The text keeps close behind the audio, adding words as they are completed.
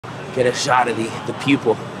get a shot of the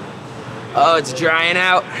pupil. Oh, it's drying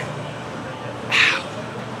out.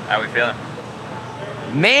 How are we feeling?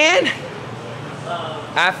 Man,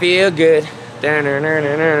 I feel good.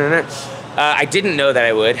 I didn't know that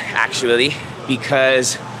I would, actually,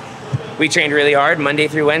 because we trained really hard Monday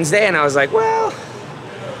through Wednesday, and I was like, well,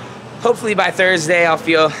 hopefully by Thursday I'll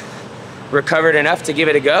feel recovered enough to give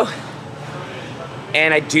it a go.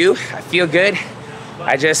 And I do. I feel good.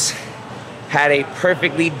 I just had a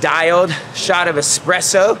perfectly dialed shot of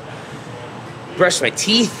espresso, brushed my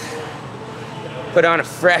teeth, put on a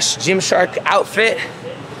fresh Gymshark outfit,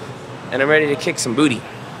 and I'm ready to kick some booty.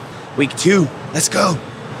 Week 2, let's go.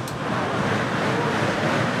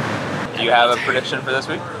 Do you have a prediction for this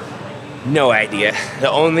week? No idea. The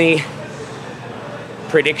only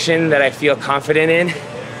prediction that I feel confident in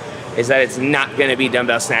is that it's not gonna be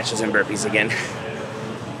dumbbell snatches and burpees again.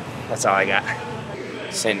 That's all I got.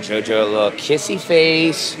 Send JoJo a little kissy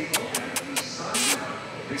face.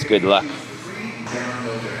 It's good luck.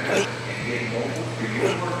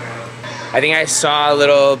 I think I saw a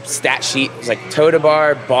little stat sheet. It was like toe to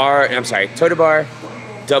bar,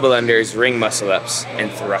 double unders, ring muscle ups, and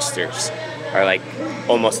thrusters are like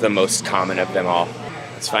almost the most common of them all.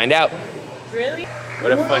 Let's find out. Really?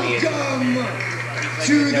 What a funny. Welcome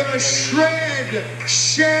to the shed.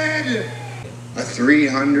 A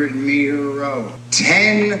 300-meter row.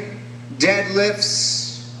 10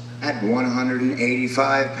 deadlifts at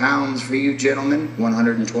 185 pounds for you gentlemen,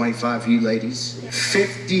 125 for you ladies.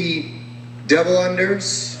 50 double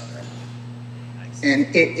unders, and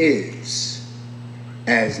it is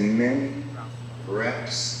as many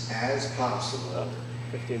reps as possible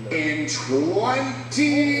in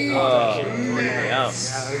 20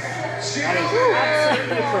 minutes.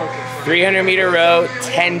 300-meter row,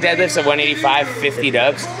 10 deadlifts of 185, 50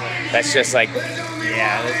 dubs. That's just like,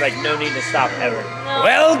 yeah, there's like no need to stop ever.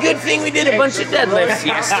 well, good thing we did a bunch of deadlifts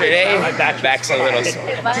yesterday. My back's a little sore.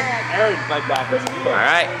 My back is All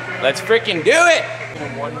right, let's freaking do it.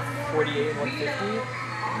 148, 150.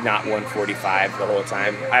 Not 145 the whole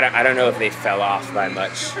time. I don't know if they fell off by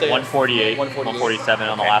much. 148, 147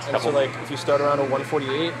 on the last And couple. so like if you start around a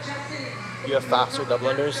 148, you have faster double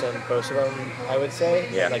unders than most of them, I would say.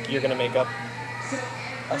 Yeah. Like you're gonna make up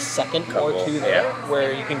a second Couple, or two there, yeah.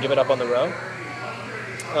 where you can give it up on the row.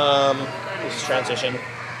 This transition.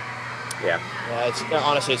 Yeah, Yeah, it's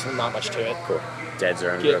honestly it's not much to it. cool. Deads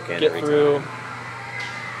are unbroken Get every through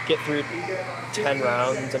 10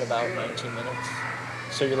 rounds in about 19 minutes.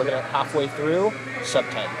 So you're looking at halfway through, sub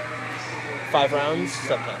 10. 5 rounds,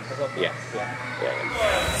 sub 10. time. Yeah.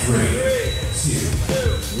 3,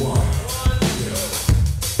 2, 1.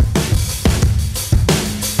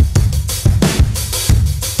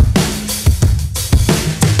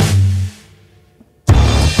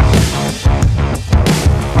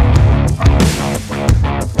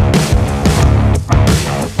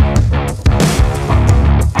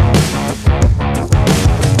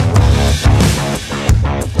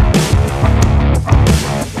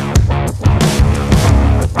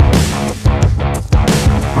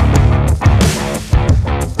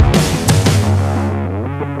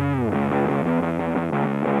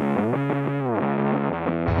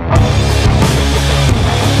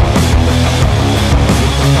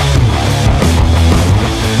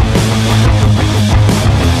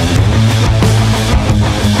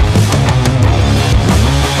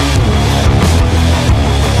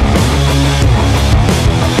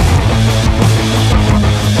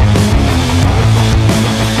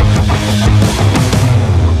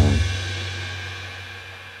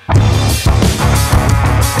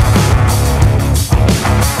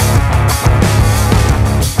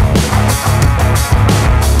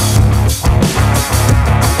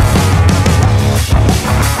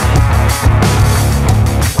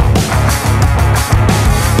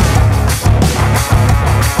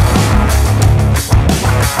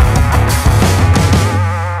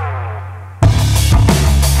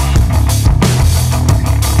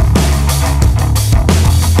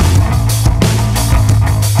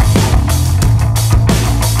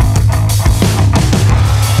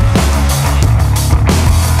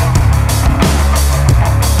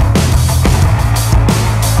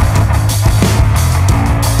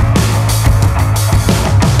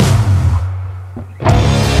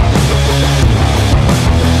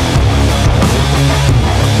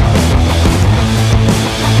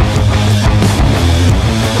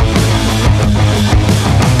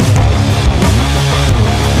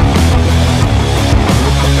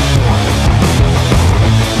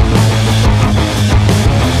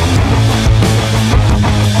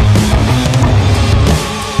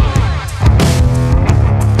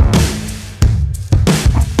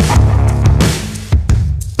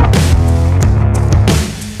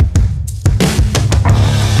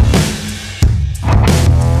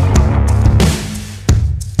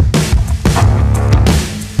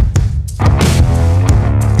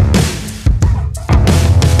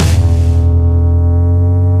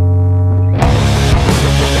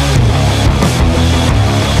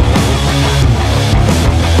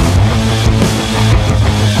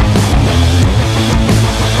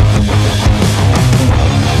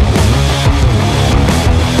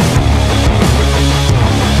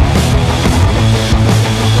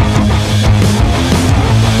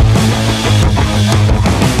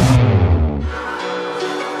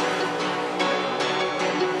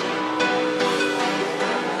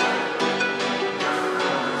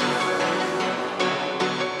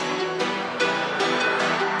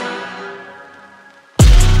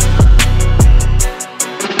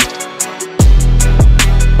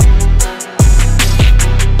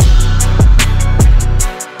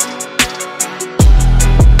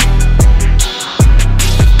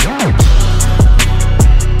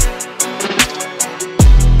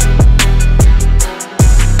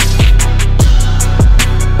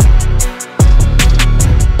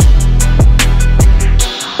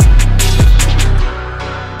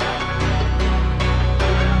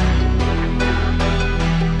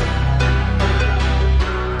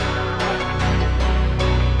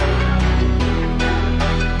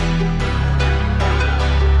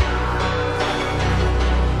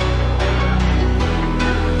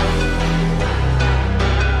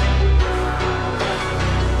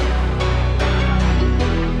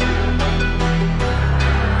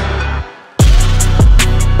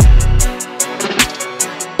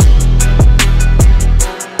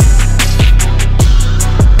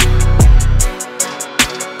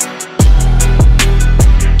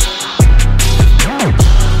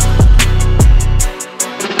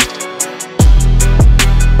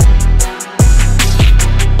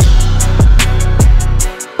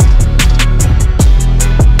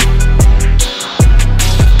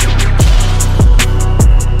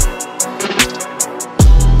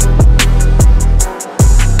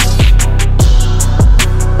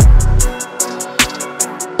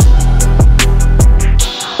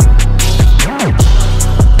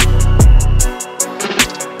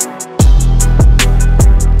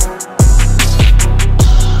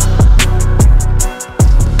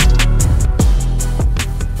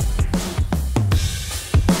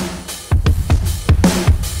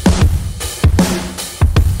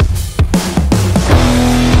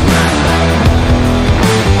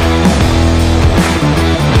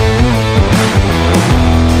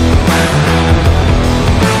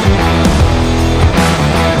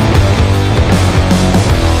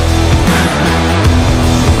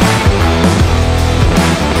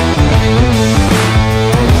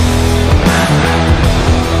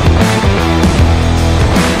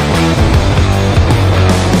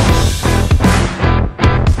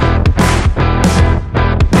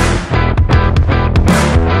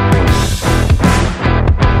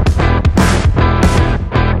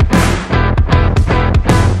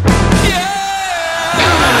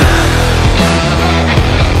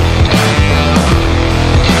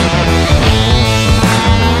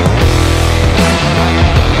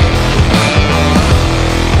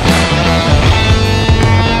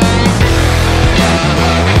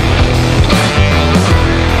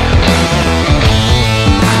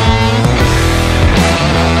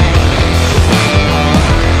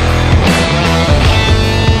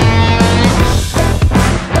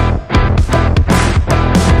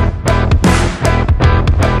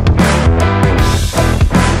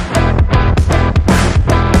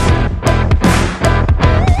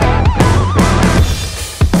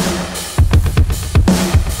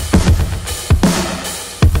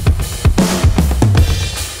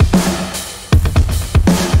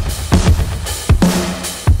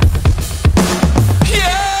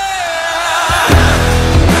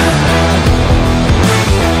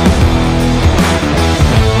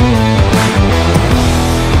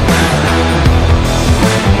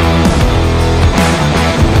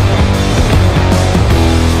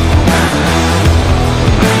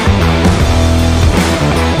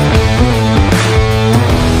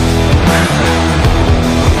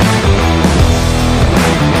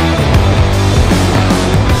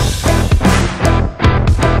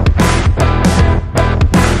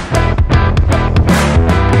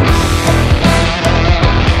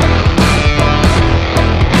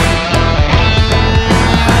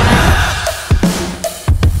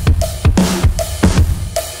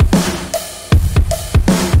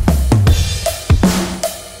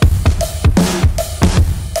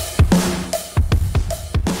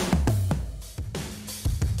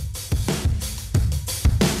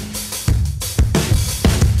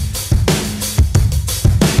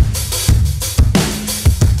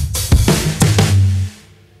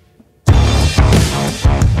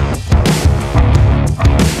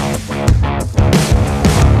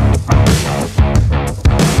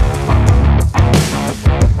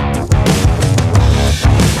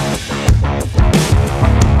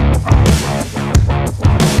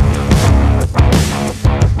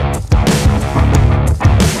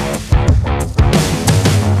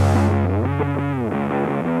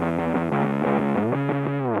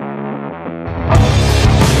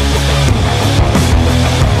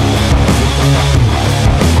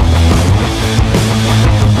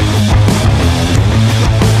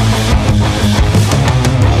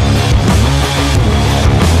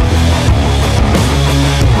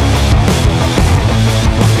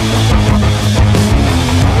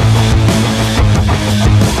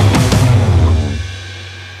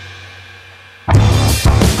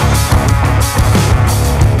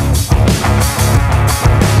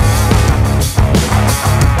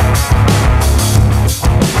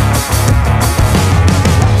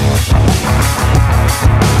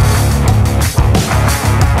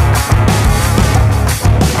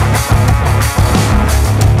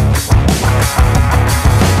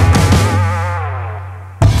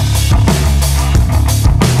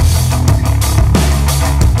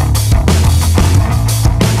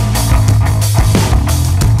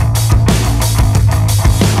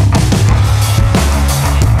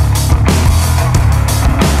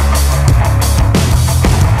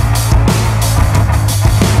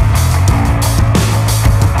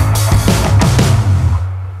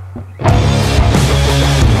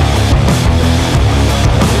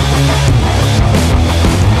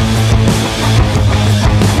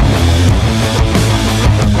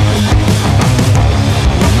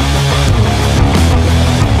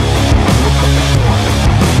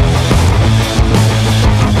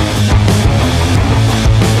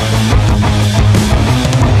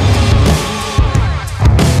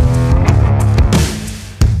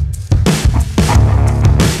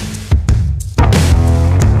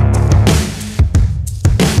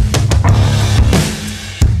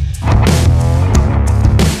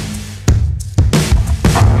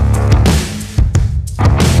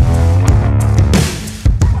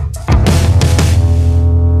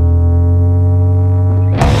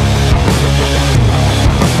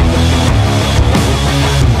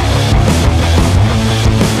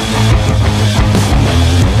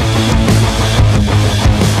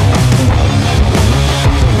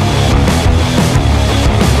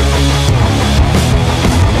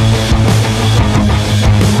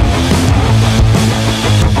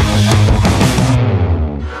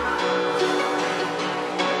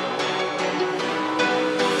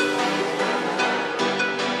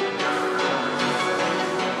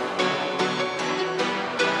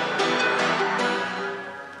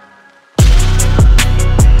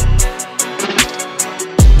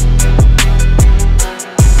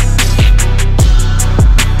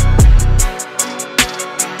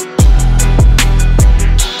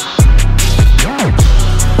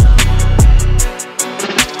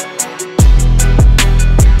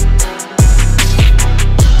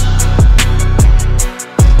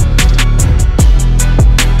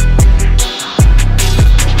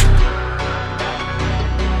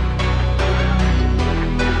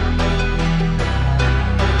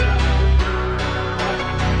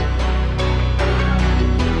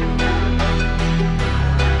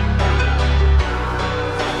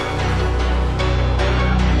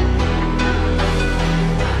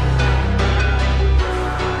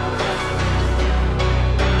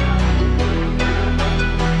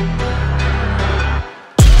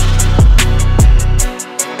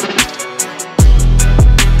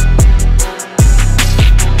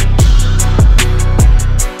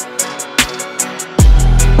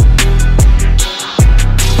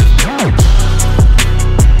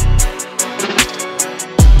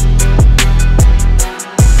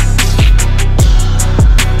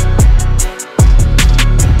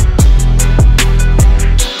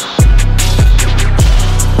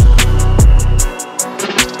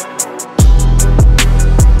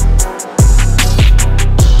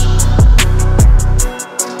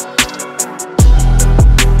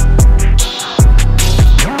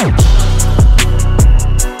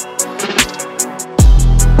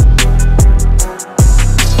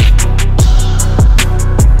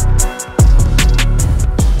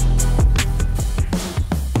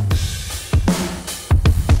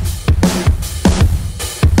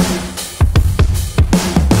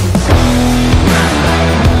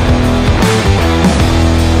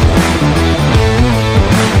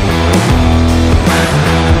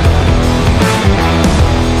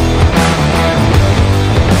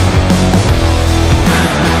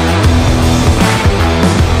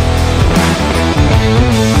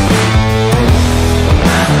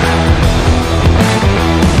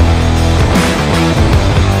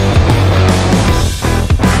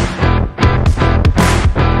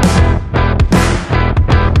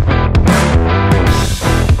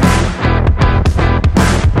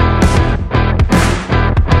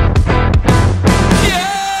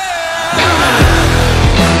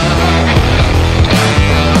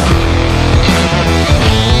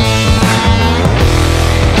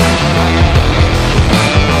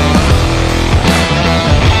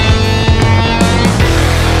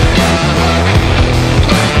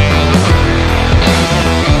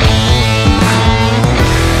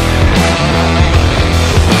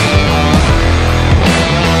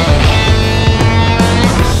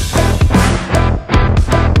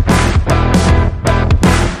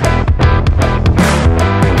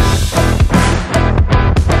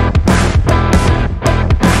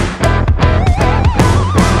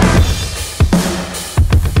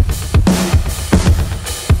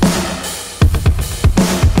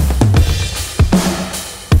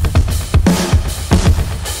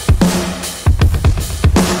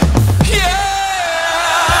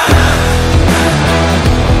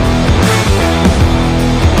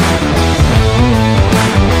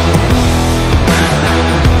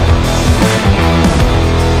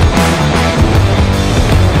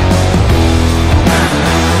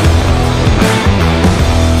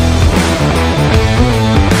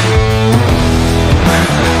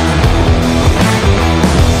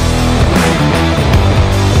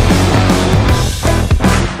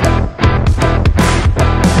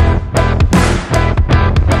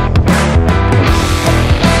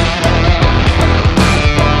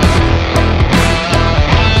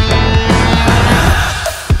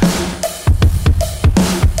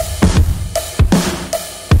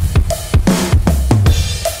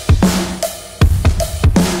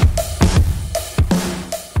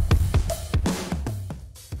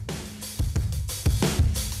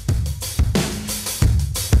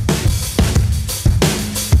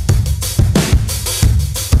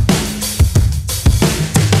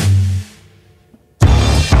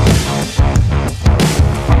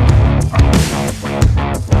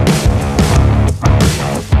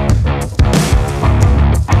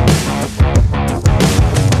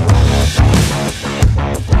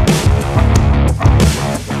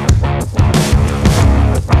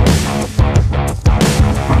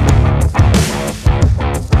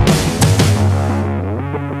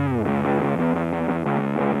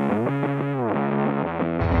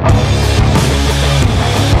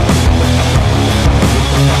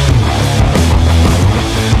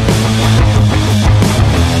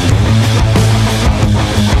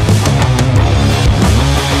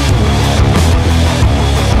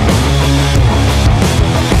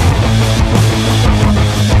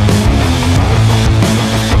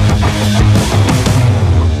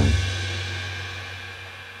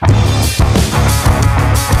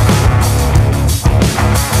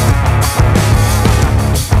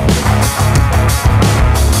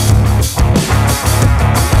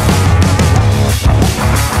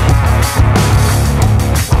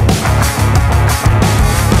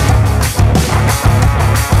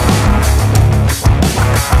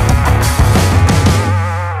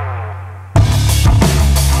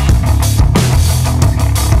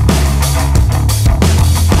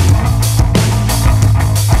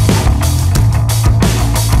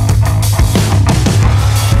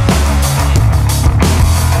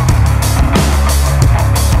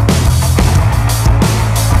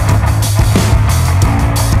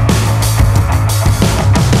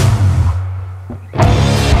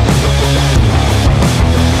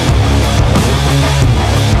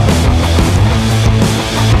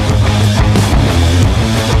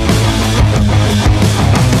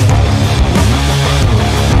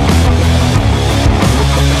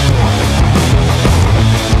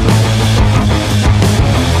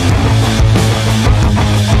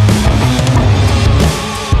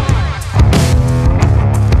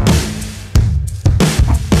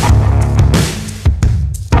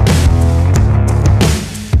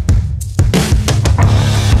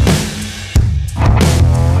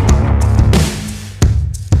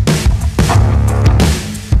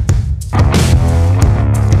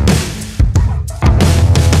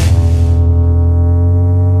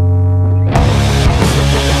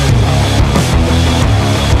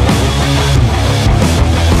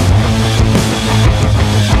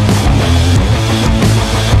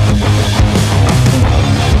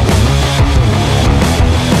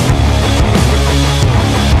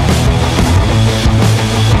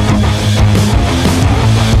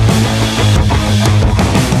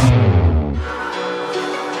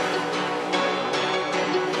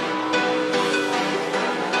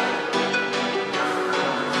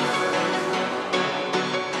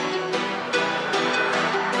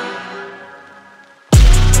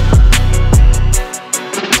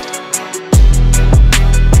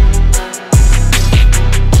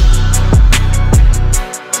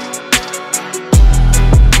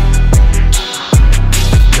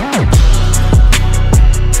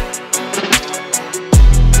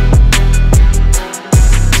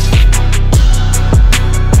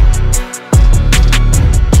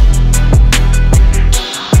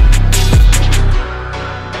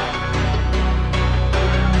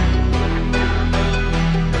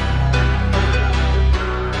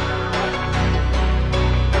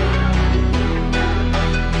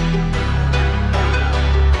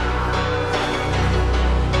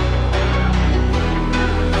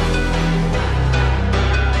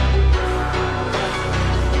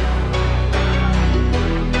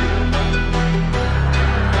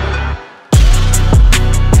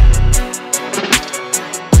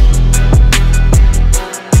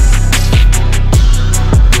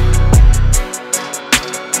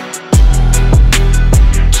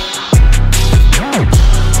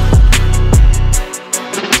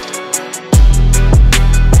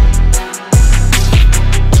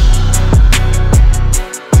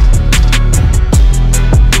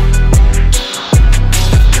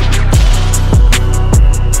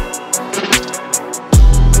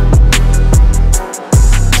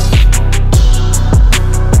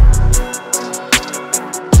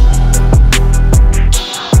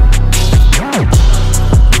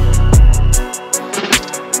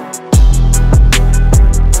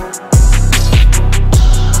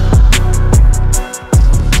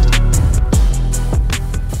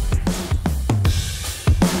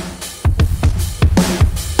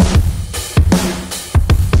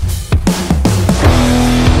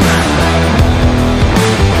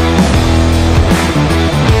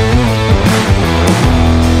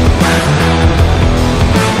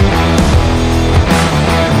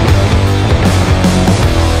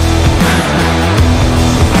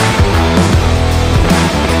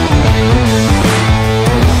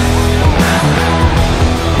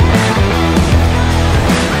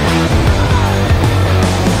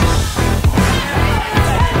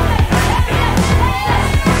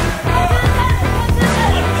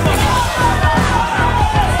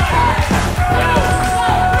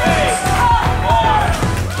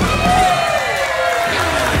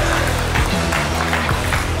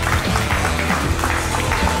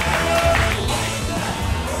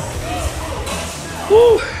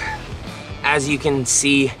 you can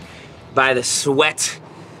see by the sweat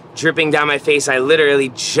dripping down my face, I literally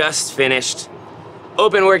just finished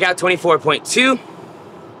open workout 24.2,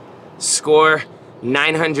 score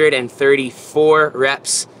 934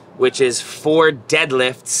 reps, which is 4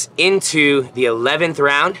 deadlifts into the 11th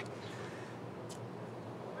round.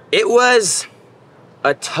 It was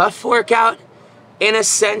a tough workout in a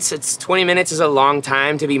sense. It's 20 minutes is a long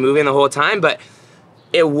time to be moving the whole time, but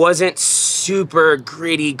it wasn't super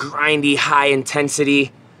gritty, grindy, high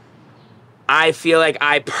intensity. I feel like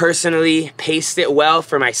I personally paced it well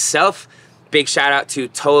for myself. Big shout out to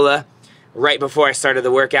Tola. Right before I started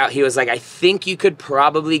the workout, he was like, I think you could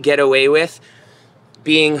probably get away with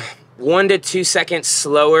being 1 to 2 seconds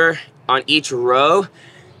slower on each row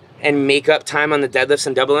and make up time on the deadlifts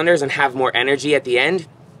and double unders and have more energy at the end.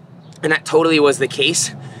 And that totally was the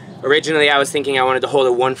case. Originally, I was thinking I wanted to hold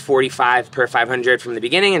a 145 per 500 from the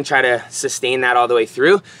beginning and try to sustain that all the way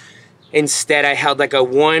through. Instead, I held like a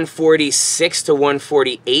 146 to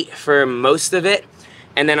 148 for most of it.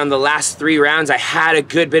 And then on the last 3 rounds, I had a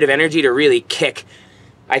good bit of energy to really kick.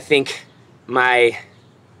 I think my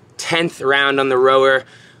 10th round on the rower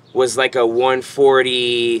was like a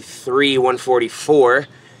 143, 144.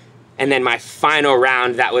 And then my final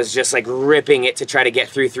round, that was just like ripping it to try to get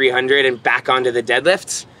through 300 and back onto the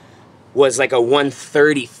deadlifts, was like a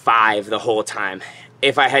 135 the whole time.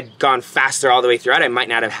 If I had gone faster all the way throughout, I might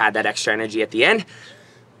not have had that extra energy at the end.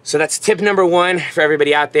 So that's tip number 1 for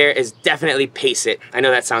everybody out there, is definitely pace it. I know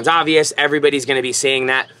that sounds obvious. Everybody's gonna be saying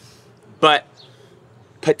that, but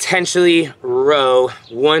potentially row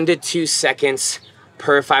 1 to 2 seconds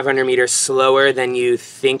per 500 meters slower than you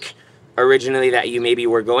think originally that you maybe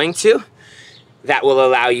were going to. That will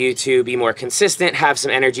allow you to be more consistent, have some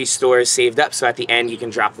energy stores saved up, so at the end you can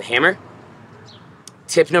drop the hammer.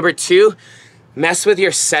 Tip number 2, mess with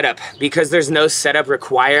your setup. Because there's no setup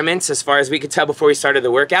requirements as far as we could tell before we started the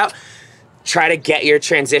workout. Try to get your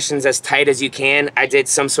transitions as tight as you can. I did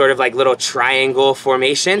some sort of like little triangle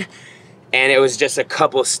formation, and it was just a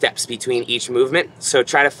couple steps between each movement. So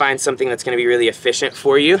try to find something that's gonna be really efficient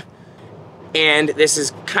for you. And this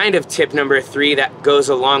is kind of tip number 3 that goes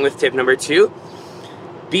along with tip number 2.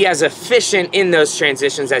 Be as efficient in those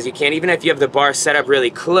transitions as you can. Even if you have the bar set up really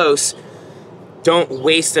close, don't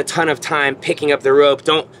waste a ton of time picking up the rope.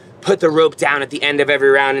 Don't put the rope down at the end of every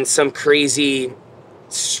round in some crazy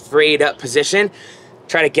frayed up position.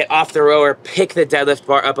 Try to get off the rower, pick the deadlift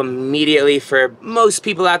bar up immediately. For most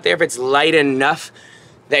people out there, if it's light enough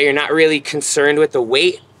that you're not really concerned with the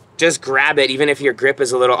weight, just grab it, even if your grip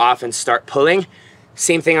is a little off, and start pulling.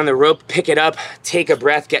 Same thing on the rope, pick it up, take a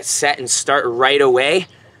breath, get set, and start right away.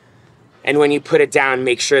 And when you put it down,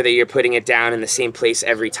 make sure that you're putting it down in the same place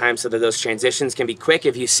every time so that those transitions can be quick.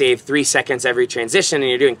 If you save 3 seconds every transition and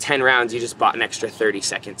you're doing 10 rounds, you just bought an extra 30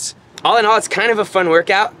 seconds. All in all, it's kind of a fun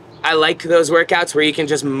workout. I like those workouts where you can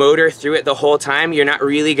just motor through it the whole time. You're not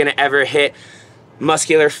really gonna ever hit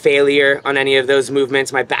muscular failure on any of those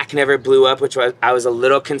movements. My back never blew up, which I was a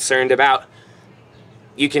little concerned about.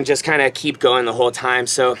 You can just kind of keep going the whole time.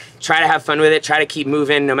 So try to have fun with it. Try to keep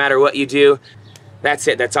moving no matter what you do. That's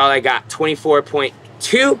it. That's all I got.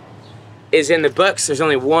 24.2 is in the books. There's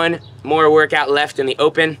only 1 more workout left in the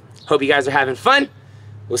open. Hope you guys are having fun.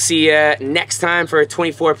 We'll see you next time for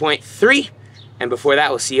 24.3. And before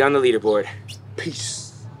that, we'll see you on the leaderboard. Peace.